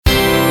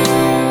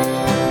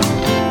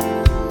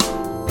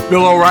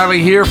Bill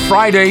O'Reilly here,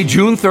 Friday,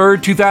 June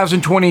 3rd,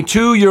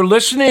 2022. You're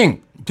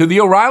listening to the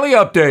O'Reilly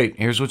Update.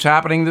 Here's what's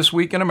happening this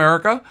week in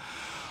America.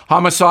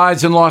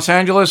 Homicides in Los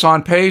Angeles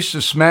on pace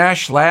to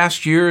smash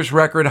last year's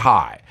record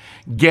high.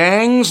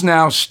 Gangs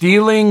now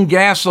stealing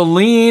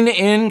gasoline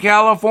in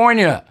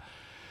California.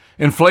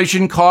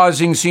 Inflation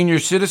causing senior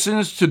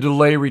citizens to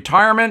delay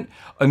retirement.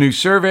 A new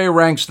survey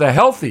ranks the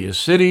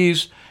healthiest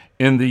cities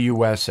in the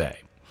USA.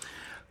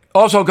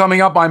 Also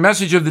coming up, my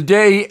message of the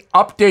day,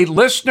 update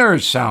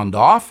listeners sound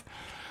off.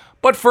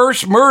 But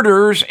first,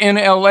 murders in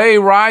L.A.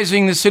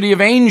 rising the city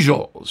of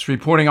angels,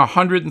 reporting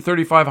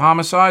 135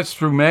 homicides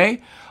through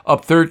May,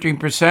 up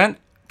 13%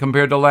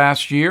 compared to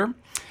last year.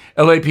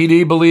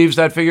 LAPD believes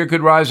that figure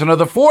could rise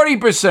another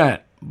 40%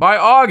 by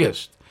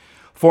August.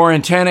 4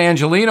 in 10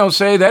 Angelenos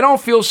say they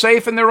don't feel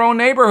safe in their own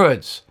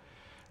neighborhoods.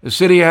 The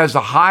city has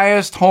the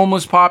highest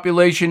homeless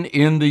population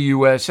in the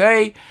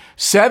USA.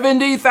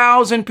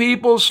 70,000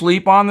 people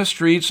sleep on the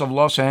streets of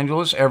Los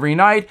Angeles every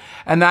night,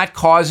 and that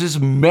causes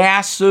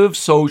massive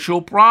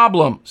social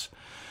problems.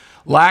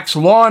 Lax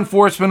law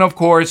enforcement, of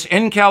course,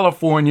 in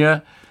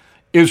California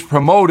is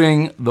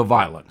promoting the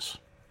violence.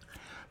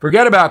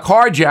 Forget about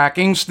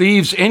carjackings.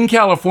 Thieves in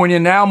California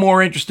now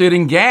more interested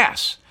in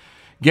gas.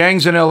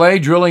 Gangs in LA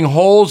drilling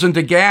holes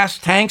into gas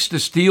tanks to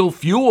steal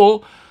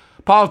fuel.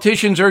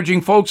 Politicians urging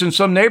folks in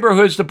some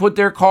neighborhoods to put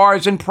their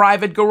cars in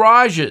private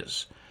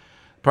garages.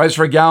 Price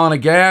for a gallon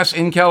of gas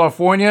in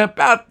California,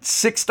 about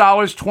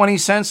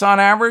 $6.20 on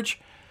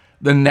average.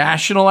 The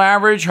national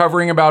average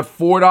hovering about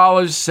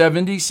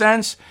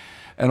 $4.70.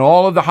 And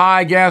all of the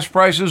high gas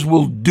prices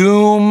will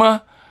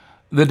doom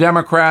the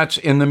Democrats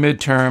in the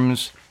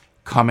midterms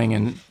coming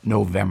in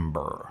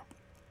November.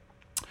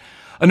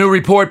 A new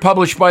report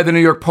published by the New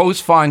York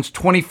Post finds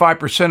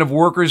 25% of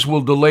workers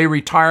will delay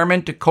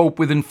retirement to cope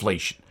with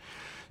inflation.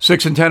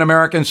 6 in 10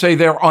 Americans say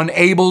they're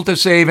unable to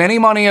save any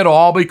money at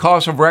all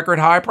because of record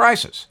high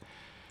prices.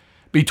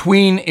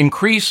 Between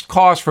increased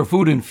costs for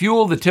food and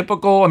fuel, the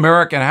typical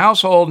American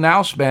household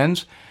now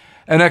spends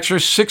an extra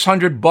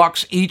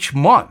 $600 each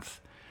month.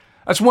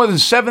 That's more than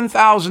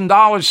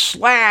 $7,000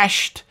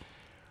 slashed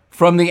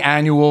from the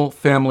annual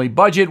family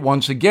budget.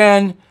 Once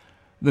again,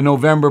 the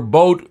November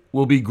vote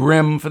will be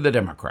grim for the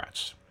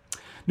Democrats.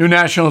 New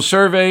national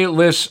survey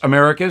lists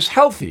America's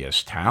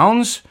healthiest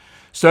towns.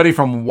 Study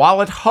from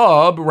Wallet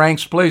Hub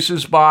ranks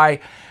places by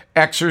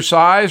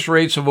exercise,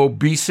 rates of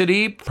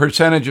obesity,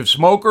 percentage of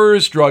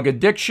smokers, drug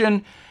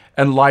addiction,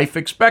 and life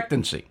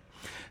expectancy.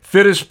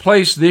 Fittest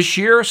place this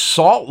year,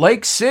 Salt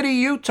Lake City,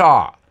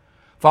 Utah,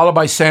 followed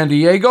by San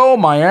Diego,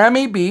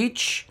 Miami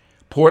Beach,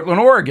 Portland,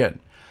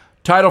 Oregon.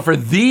 Title for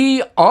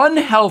the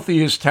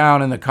unhealthiest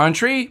town in the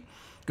country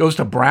goes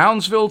to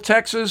Brownsville,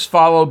 Texas,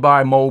 followed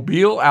by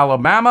Mobile,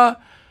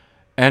 Alabama,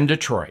 and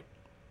Detroit.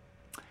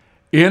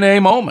 In a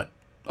moment,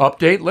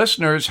 update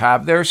listeners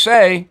have their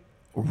say.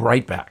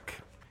 Right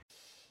back.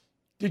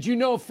 Did you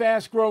know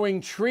Fast Growing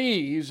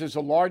Trees is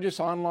the largest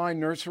online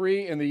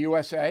nursery in the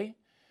USA?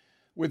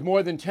 With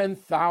more than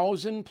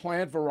 10,000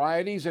 plant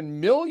varieties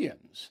and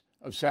millions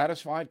of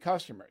satisfied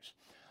customers.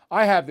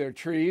 I have their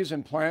trees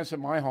and plants at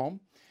my home,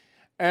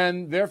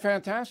 and they're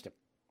fantastic.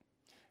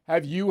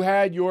 Have you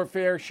had your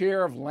fair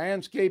share of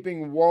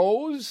landscaping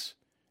woes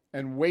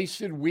and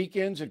wasted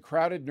weekends at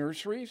crowded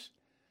nurseries?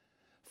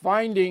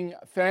 Finding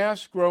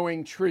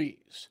fast-growing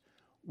trees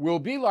will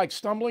be like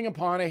stumbling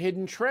upon a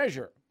hidden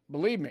treasure,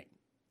 believe me.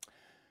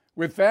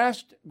 With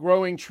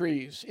fast-growing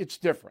trees, it's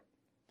different.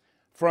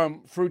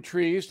 From fruit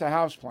trees to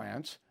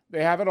houseplants,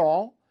 they have it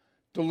all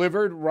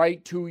delivered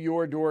right to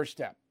your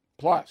doorstep.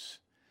 Plus,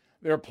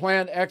 their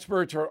plant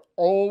experts are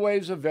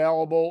always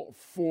available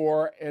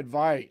for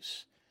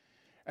advice.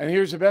 And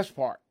here's the best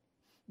part.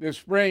 This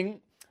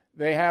spring,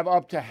 they have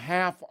up to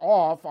half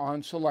off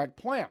on select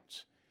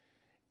plants.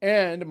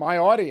 And my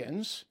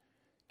audience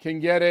can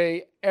get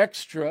an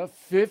extra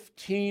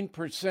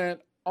 15%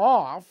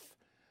 off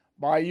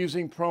by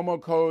using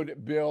promo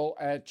code BILL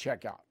at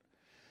checkout.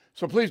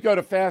 So please go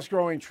to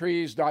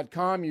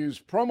fastgrowingtrees.com, use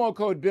promo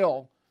code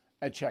BILL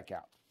at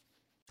checkout.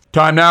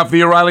 Time now for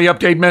the O'Reilly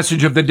Update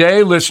message of the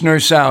day.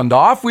 Listeners sound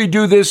off. We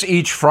do this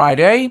each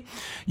Friday.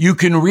 You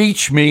can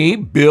reach me,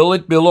 Bill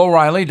at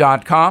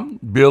BillO'Reilly.com,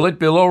 Bill at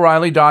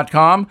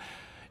BillO'Reilly.com.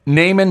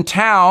 Name and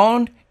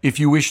town if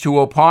you wish to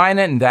opine,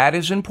 and that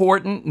is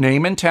important.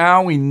 Name and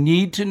town. We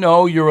need to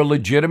know you're a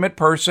legitimate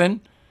person.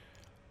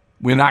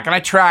 We're not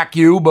going to track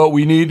you, but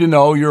we need to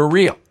know you're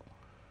real.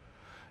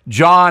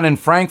 John in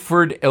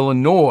Frankfort,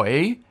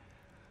 Illinois.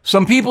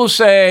 Some people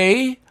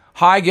say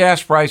high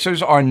gas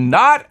prices are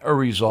not a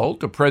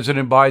result of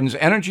President Biden's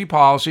energy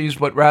policies,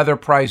 but rather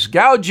price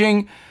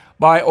gouging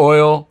by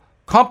oil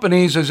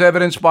companies as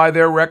evidenced by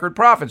their record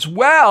profits.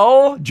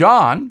 Well,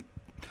 John,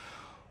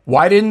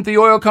 why didn't the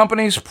oil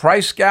companies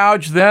price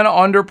gouge then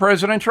under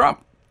President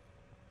Trump?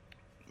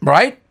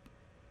 Right?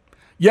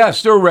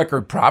 Yes, there are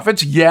record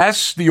profits.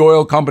 Yes, the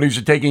oil companies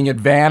are taking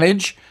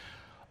advantage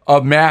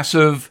of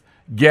massive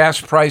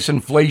gas price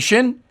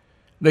inflation.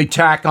 They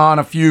tack on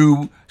a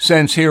few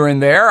cents here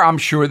and there. I'm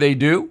sure they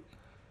do.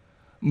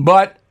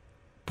 But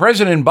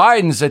President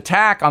Biden's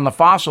attack on the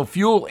fossil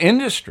fuel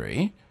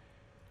industry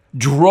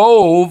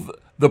drove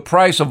the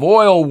price of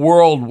oil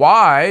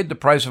worldwide, the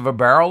price of a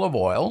barrel of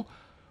oil,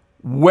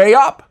 way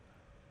up.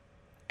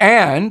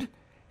 And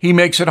he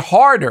makes it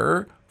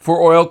harder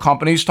for oil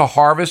companies to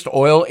harvest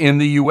oil in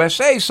the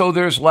USA, so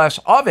there's less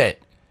of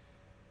it.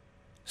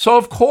 So,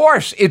 of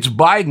course, it's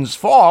Biden's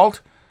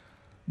fault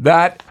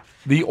that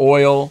the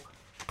oil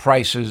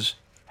prices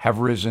have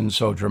risen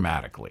so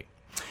dramatically.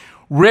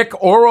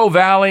 Rick, Oro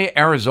Valley,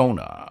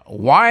 Arizona.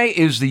 Why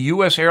is the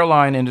U.S.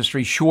 airline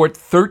industry short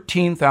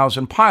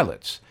 13,000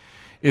 pilots?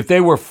 If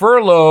they were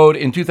furloughed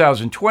in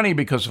 2020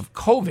 because of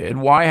COVID,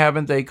 why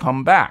haven't they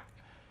come back?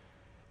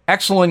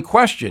 Excellent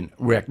question,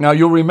 Rick. Now,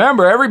 you'll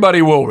remember,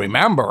 everybody will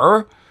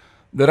remember,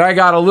 that I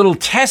got a little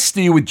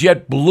testy with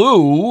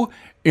JetBlue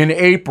in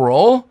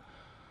April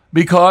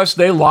because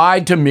they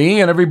lied to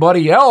me and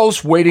everybody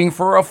else waiting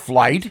for a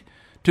flight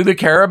to the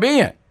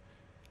Caribbean.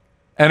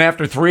 And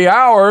after 3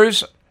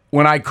 hours,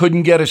 when I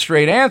couldn't get a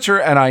straight answer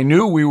and I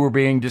knew we were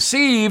being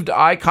deceived,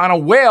 I kind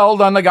of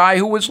wailed on the guy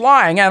who was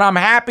lying, and I'm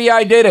happy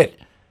I did it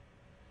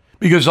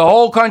because the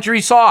whole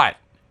country saw it.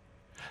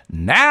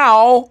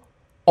 Now,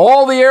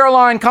 all the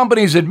airline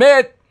companies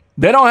admit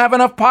they don't have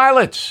enough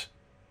pilots.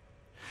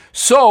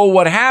 So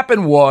what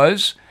happened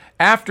was,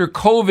 after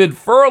COVID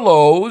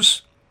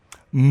furloughs,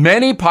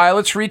 many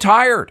pilots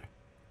retired.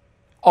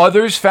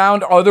 Others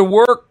found other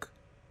work.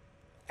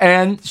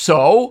 And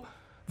so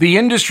the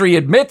industry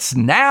admits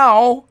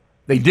now,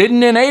 they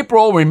didn't in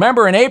April.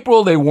 Remember, in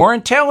April, they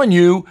weren't telling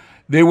you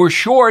they were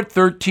short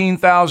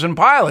 13,000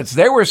 pilots.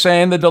 They were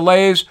saying the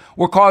delays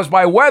were caused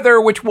by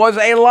weather, which was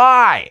a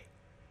lie.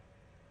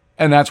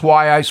 And that's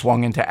why I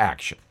swung into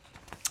action.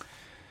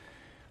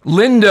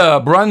 Linda,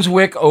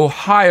 Brunswick,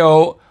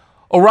 Ohio.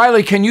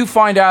 O'Reilly, can you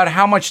find out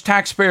how much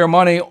taxpayer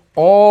money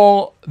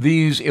all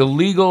these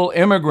illegal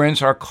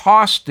immigrants are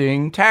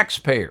costing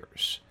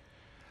taxpayers?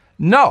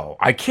 No,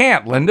 I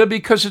can't, Linda,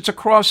 because it's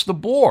across the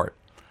board.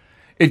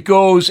 It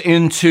goes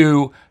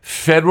into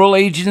federal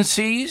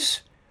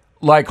agencies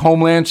like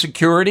Homeland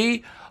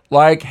Security,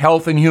 like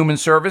Health and Human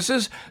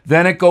Services.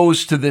 Then it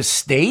goes to the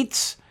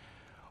states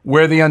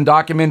where the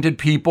undocumented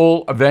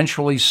people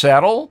eventually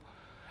settle.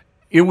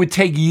 It would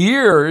take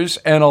years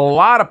and a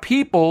lot of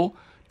people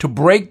to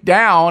break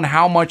down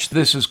how much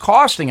this is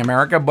costing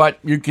America, but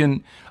you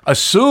can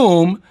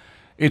assume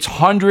it's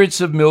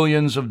hundreds of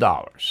millions of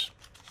dollars.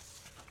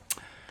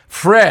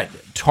 Fred,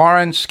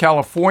 Torrance,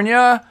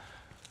 California.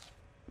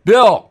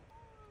 Bill,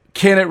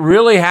 can it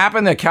really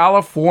happen that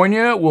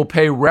California will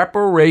pay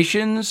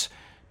reparations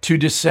to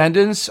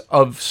descendants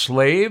of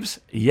slaves?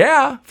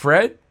 Yeah,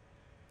 Fred.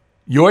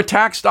 Your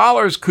tax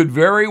dollars could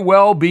very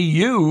well be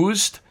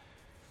used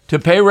to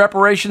pay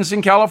reparations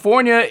in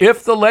California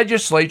if the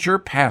legislature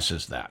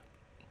passes that.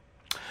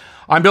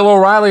 I'm Bill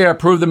O'Reilly. I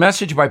approve the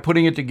message by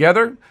putting it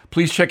together.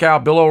 Please check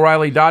out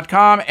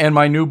BillO'Reilly.com and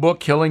my new book,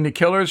 Killing the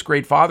Killers,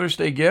 Great Father's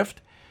Day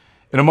Gift.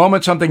 In a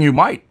moment, something you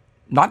might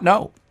not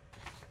know.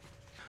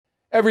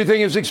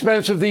 Everything is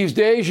expensive these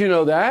days, you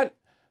know that.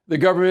 The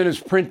government is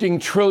printing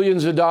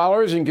trillions of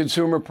dollars and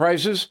consumer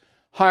prices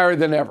higher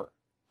than ever.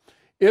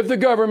 If the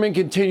government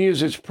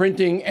continues its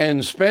printing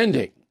and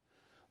spending,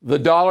 the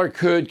dollar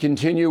could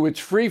continue its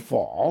free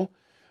fall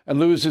and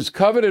lose its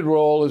coveted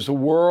role as the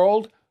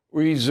world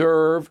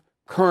reserve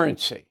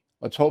currency.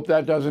 Let's hope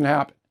that doesn't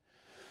happen.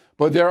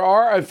 But there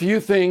are a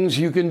few things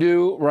you can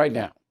do right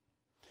now.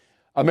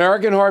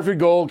 American Hartford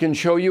Gold can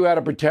show you how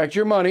to protect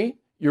your money,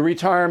 your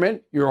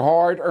retirement, your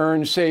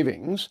hard-earned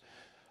savings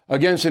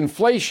against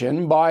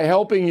inflation by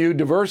helping you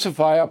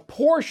diversify a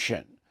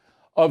portion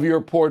of your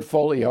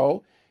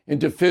portfolio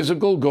into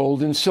physical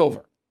gold and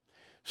silver.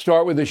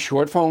 Start with a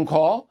short phone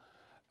call,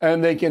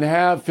 and they can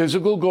have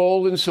physical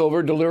gold and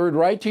silver delivered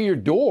right to your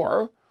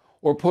door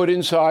or put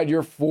inside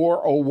your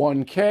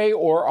 401k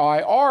or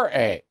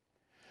IRA.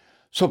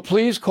 So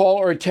please call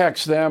or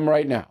text them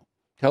right now.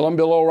 Tell them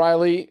Bill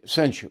O'Reilly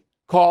sent you.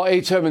 Call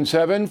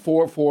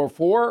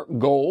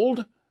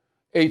 877-444-GOLD,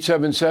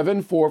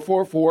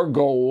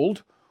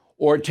 877-444-GOLD,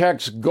 or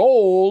text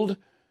GOLD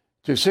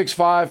to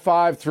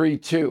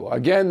 65532.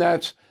 Again,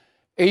 that's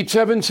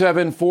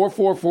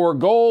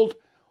 877-444-GOLD,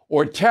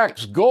 or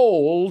text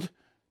GOLD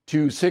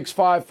to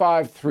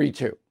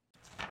 65532.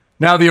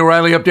 Now the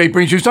O'Reilly Update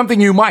brings you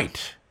something you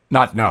might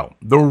not know.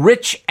 The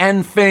rich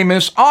and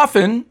famous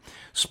often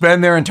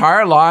spend their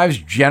entire lives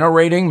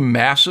generating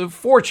massive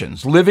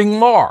fortunes, living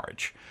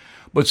large.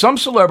 But some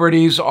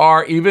celebrities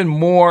are even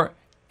more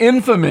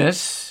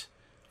infamous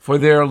for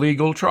their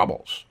legal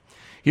troubles.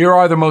 Here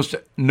are the most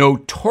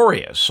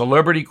notorious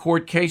celebrity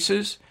court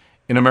cases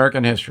in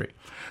American history.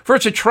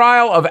 First, a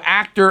trial of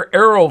actor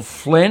Errol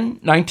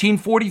Flynn,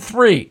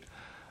 1943.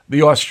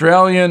 The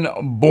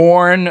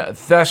Australian-born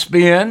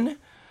thespian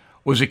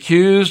was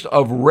accused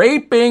of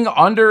raping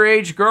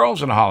underage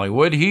girls in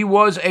Hollywood. He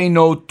was a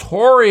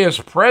notorious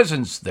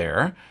presence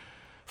there.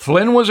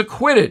 Flynn was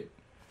acquitted,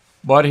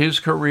 but his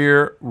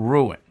career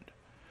ruined.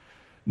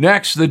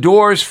 Next, the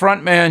Doors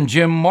frontman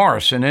Jim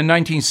Morrison. In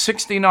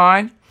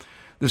 1969,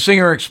 The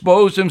singer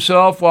exposed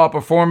himself while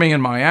performing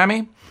in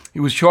Miami. He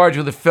was charged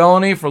with a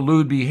felony for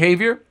lewd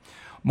behavior.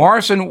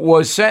 Morrison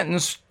was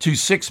sentenced to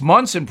 6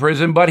 months in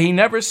prison, but he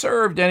never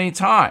served any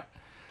time.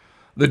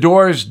 The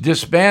Doors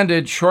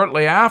disbanded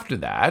shortly after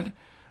that.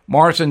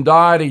 Morrison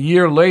died a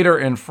year later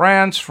in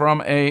France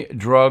from a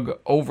drug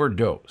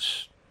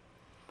overdose.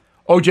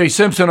 O.J.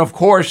 Simpson, of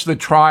course, the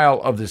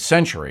trial of the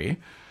century.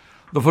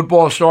 The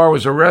football star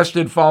was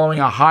arrested following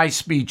a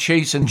high-speed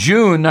chase in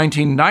June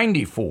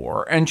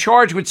 1994 and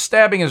charged with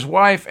stabbing his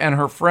wife and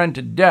her friend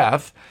to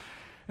death.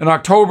 In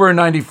October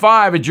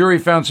 95, a jury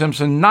found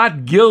Simpson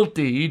not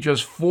guilty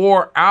just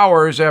 4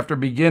 hours after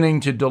beginning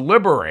to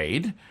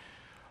deliberate.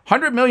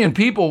 100 million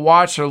people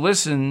watched or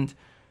listened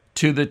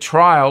to the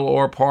trial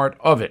or part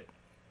of it.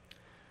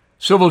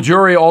 Civil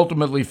jury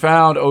ultimately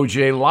found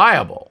O.J.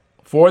 liable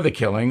for the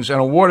killings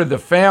and awarded the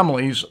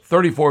families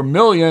 $34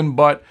 million,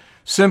 but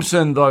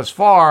Simpson thus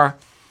far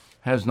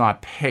has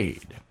not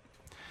paid.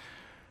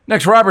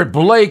 Next, Robert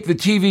Blake, the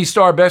TV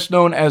star best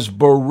known as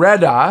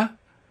Beretta,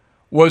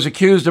 was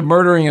accused of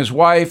murdering his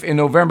wife in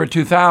November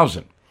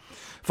 2000.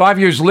 5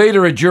 years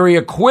later, a jury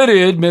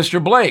acquitted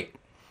Mr. Blake.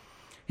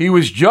 He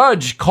was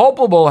judged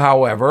culpable,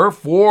 however,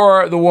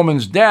 for the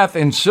woman's death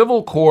in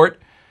civil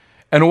court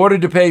and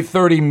ordered to pay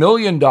 $30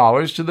 million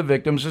to the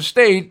victim's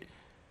estate.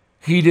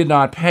 He did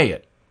not pay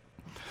it.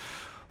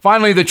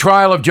 Finally, the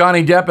trial of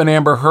Johnny Depp and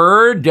Amber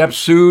Heard. Depp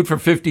sued for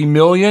 $50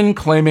 million,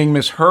 claiming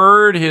Ms.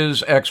 Heard,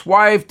 his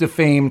ex-wife,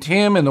 defamed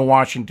him in the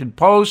Washington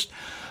Post.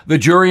 The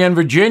jury in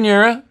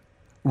Virginia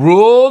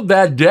ruled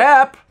that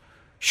Depp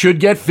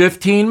should get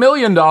 $15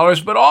 million,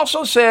 but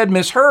also said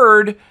Ms.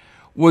 Heard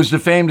was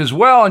defamed as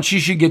well, and she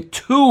should get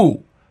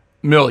 $2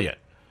 million.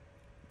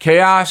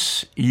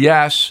 Chaos,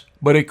 yes,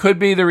 but it could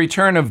be the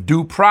return of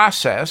due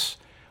process,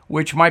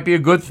 which might be a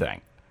good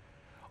thing.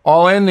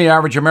 All in, the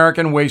average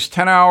American wastes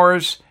 10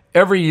 hours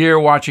every year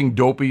watching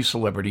dopey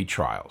celebrity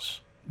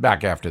trials.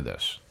 Back after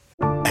this.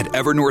 At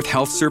Evernorth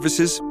Health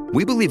Services,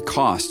 we believe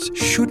costs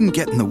shouldn't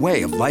get in the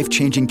way of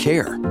life-changing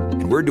care,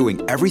 and we're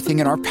doing everything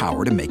in our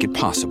power to make it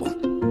possible.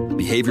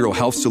 Behavioral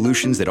health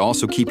solutions that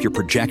also keep your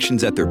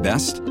projections at their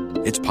best?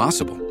 It's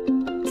possible.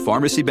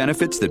 Pharmacy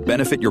benefits that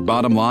benefit your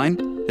bottom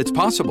line? It's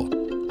possible.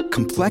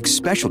 Complex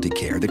specialty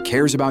care that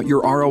cares about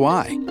your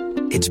ROI?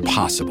 It's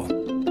possible.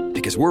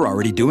 Because we're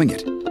already doing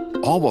it.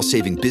 All while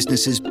saving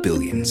businesses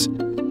billions.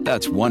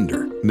 That's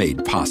Wonder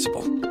made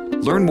possible.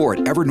 Learn more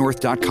at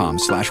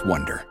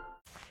evernorth.com/wonder.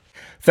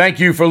 Thank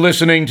you for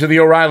listening to the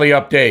O'Reilly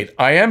Update.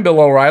 I am Bill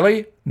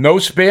O'Reilly. No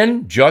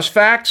spin, just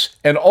facts,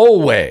 and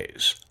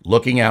always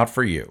looking out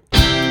for you.